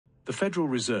The Federal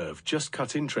Reserve just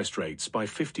cut interest rates by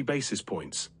 50 basis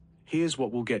points. Here's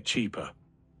what will get cheaper.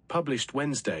 Published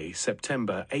Wednesday,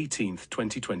 September 18,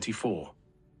 2024.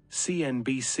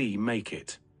 CNBC Make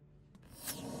It.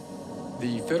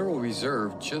 The Federal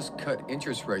Reserve just cut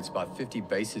interest rates by 50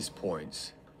 basis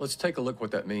points. Let's take a look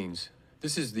what that means.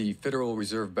 This is the Federal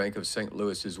Reserve Bank of St.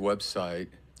 Louis's website,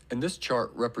 and this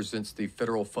chart represents the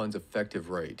federal funds effective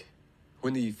rate.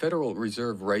 When the Federal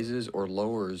Reserve raises or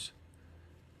lowers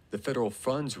the federal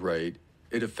funds rate,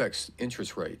 it affects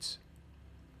interest rates.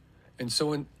 And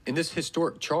so in this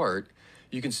historic chart,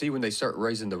 you can see when they start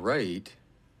raising the rate,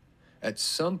 at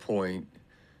some point,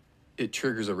 it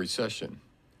triggers a recession.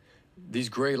 These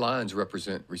gray lines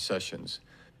represent recessions.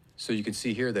 So you can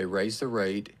see here they raised the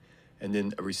rate and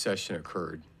then a recession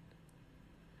occurred.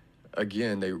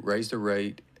 Again, they raised the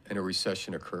rate and a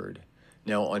recession occurred.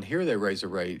 Now on here they raised the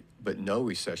rate, but no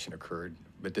recession occurred.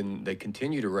 But then they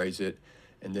continue to raise it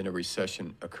and then a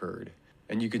recession occurred.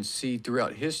 And you can see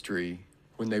throughout history,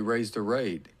 when they raise the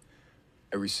rate,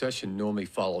 a recession normally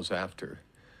follows after.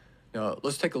 Now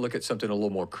let's take a look at something a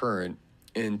little more current.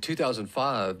 In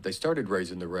 2005, they started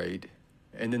raising the rate,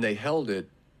 and then they held it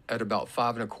at about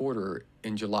 5.25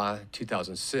 in July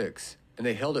 2006, and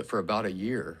they held it for about a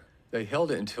year. They held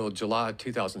it until July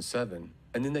 2007,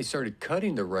 and then they started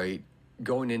cutting the rate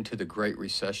going into the Great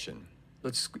Recession.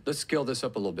 Let's scale this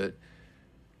up a little bit.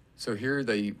 So here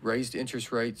they raised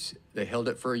interest rates, they held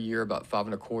it for a year, about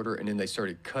 5.25, and then they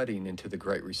started cutting into the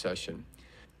Great Recession.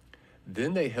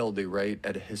 Then they held the rate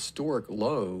at a historic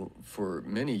low for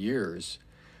many years,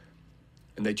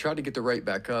 and they tried to get the rate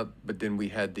back up, but then we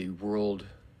had the world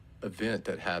event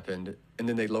that happened, and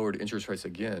then they lowered interest rates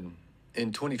again.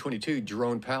 In 2022,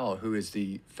 Jerome Powell, who is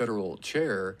the federal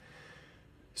chair,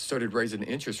 started raising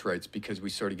interest rates because we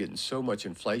started getting so much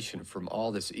inflation from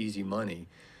all this easy money.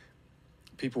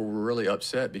 People were really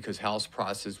upset because house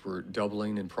prices were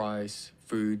doubling in price,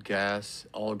 food, gas,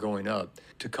 all going up.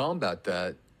 To combat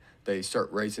that, they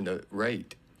start raising the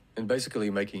rate and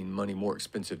basically making money more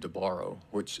expensive to borrow,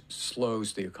 which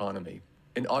slows the economy.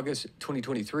 In August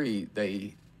 2023,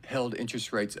 they held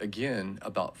interest rates again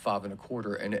about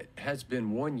 5.25, and it has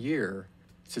been 1 year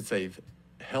since they've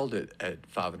held it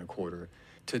at 5.25.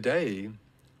 Today,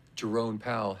 Jerome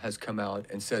Powell has come out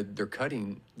and said they're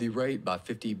cutting the rate by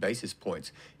 50 basis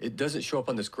points. It doesn't show up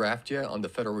on this graph yet on the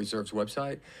Federal Reserve's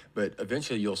website, but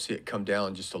eventually you'll see it come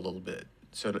down just a little bit.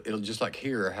 So it'll just like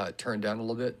here, how it turned down a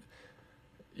little bit,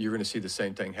 you're going to see the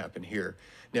same thing happen here.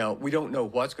 Now, we don't know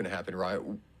what's going to happen, right?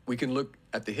 We can look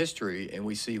at the history and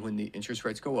we see when the interest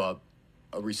rates go up,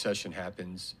 a recession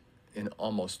happens in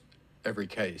almost every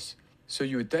case. So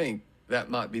you would think that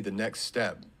might be the next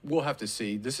step. We'll have to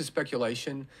see. This is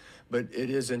speculation, but it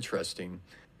is interesting.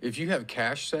 If you have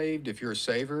cash saved, if you're a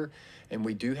saver, and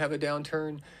we do have a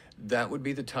downturn, that would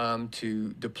be the time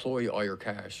to deploy all your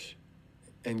cash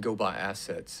and go buy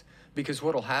assets. Because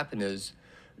what'll happen is,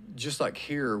 just like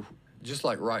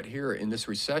right here in this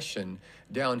recession,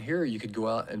 down here you could go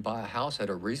out and buy a house at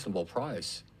a reasonable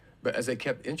price. But as they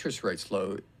kept interest rates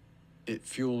low, it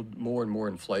fueled more and more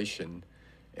inflation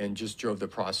and just drove the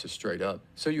prices straight up.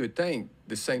 So you would think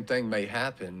the same thing may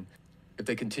happen if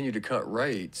they continue to cut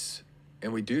rates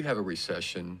and we do have a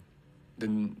recession,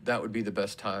 then that would be the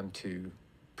best time to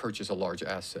purchase a large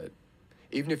asset.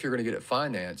 Even if you're going to get it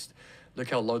financed, look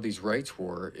how low these rates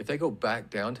were. If they go back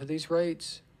down to these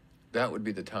rates, that would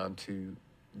be the time to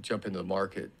jump into the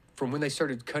market. From when they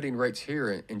started cutting rates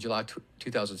here in July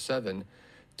 2007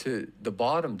 to the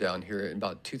bottom down here in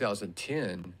about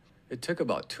 2010, it took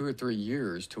about 2 or 3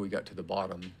 years till we got to the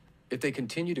bottom. If they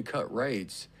continue to cut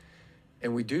rates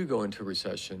and we do go into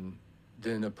recession,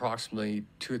 then approximately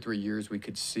 2 or 3 years we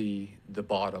could see the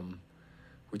bottom,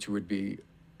 which would be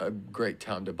a great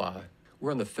time to buy.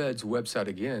 We're on the Fed's website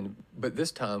again, but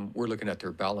this time we're looking at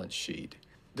their balance sheet.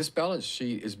 This balance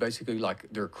sheet is basically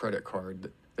like their credit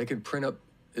card. They can print up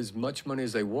as much money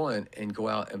as they want and go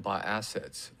out and buy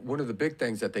assets. One of the big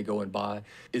things that they go and buy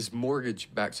is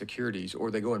mortgage-backed securities,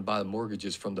 or they go and buy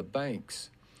mortgages from the banks.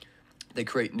 They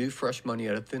create new fresh money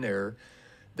out of thin air.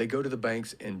 They go to the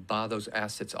banks and buy those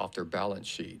assets off their balance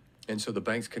sheet. And so the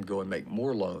banks can go and make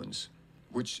more loans,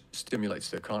 which stimulates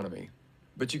the economy.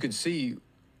 But you can see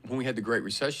when we had the Great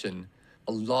Recession,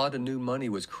 a lot of new money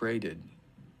was created.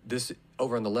 This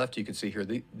over on the left, you can see here,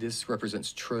 this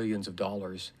represents trillions of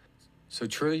dollars. So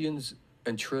trillions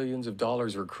and trillions of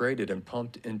dollars were created and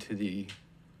pumped into the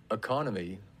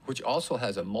economy, which also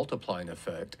has a multiplying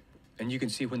effect. And you can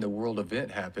see when the world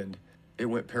event happened, it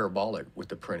went parabolic with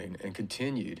the printing and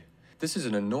continued. This is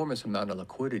an enormous amount of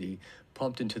liquidity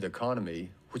pumped into the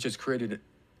economy, which has created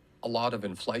a lot of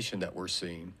inflation that we're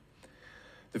seeing.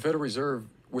 The Federal Reserve,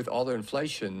 with all the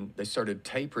inflation, they started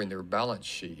tapering their balance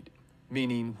sheet,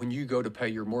 meaning when you go to pay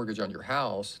your mortgage on your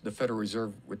house, the Federal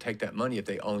Reserve would take that money if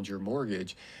they owned your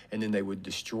mortgage, and then they would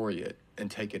destroy it and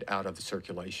take it out of the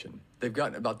circulation. They've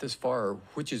gotten about this far,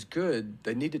 which is good.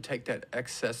 They need to take that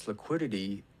excess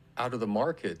liquidity out of the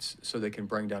markets so they can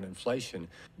bring down inflation.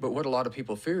 But what a lot of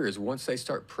people fear is once they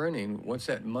start printing, once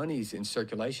that money's in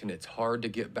circulation, it's hard to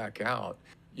get back out.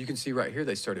 You can see right here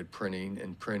they started printing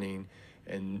and printing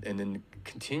and then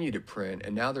continue to print,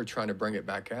 and now they're trying to bring it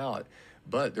back out,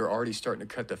 but they're already starting to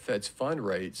cut the Fed's fund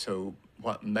rate. So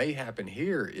what may happen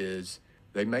here is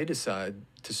they may decide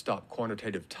to stop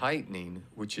quantitative tightening,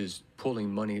 which is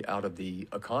pulling money out of the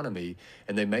economy,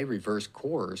 and they may reverse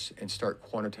course and start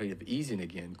quantitative easing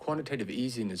again. Quantitative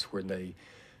easing is when they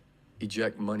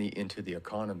eject money into the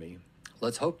economy.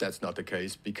 Let's hope that's not the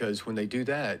case, because when they do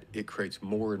that, it creates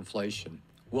more inflation.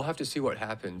 We'll have to see what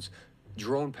happens.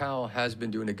 Jerome Powell has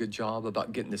been doing a good job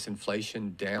about getting this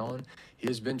inflation down. He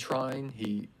has been trying.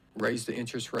 He raised the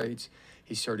interest rates.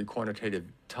 He started quantitative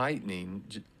tightening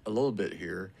a little bit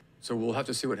here. So we'll have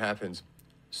to see what happens.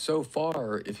 So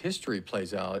far, if history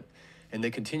plays out and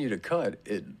they continue to cut,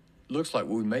 it looks like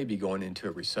we may be going into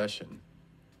a recession.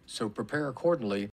 So prepare accordingly.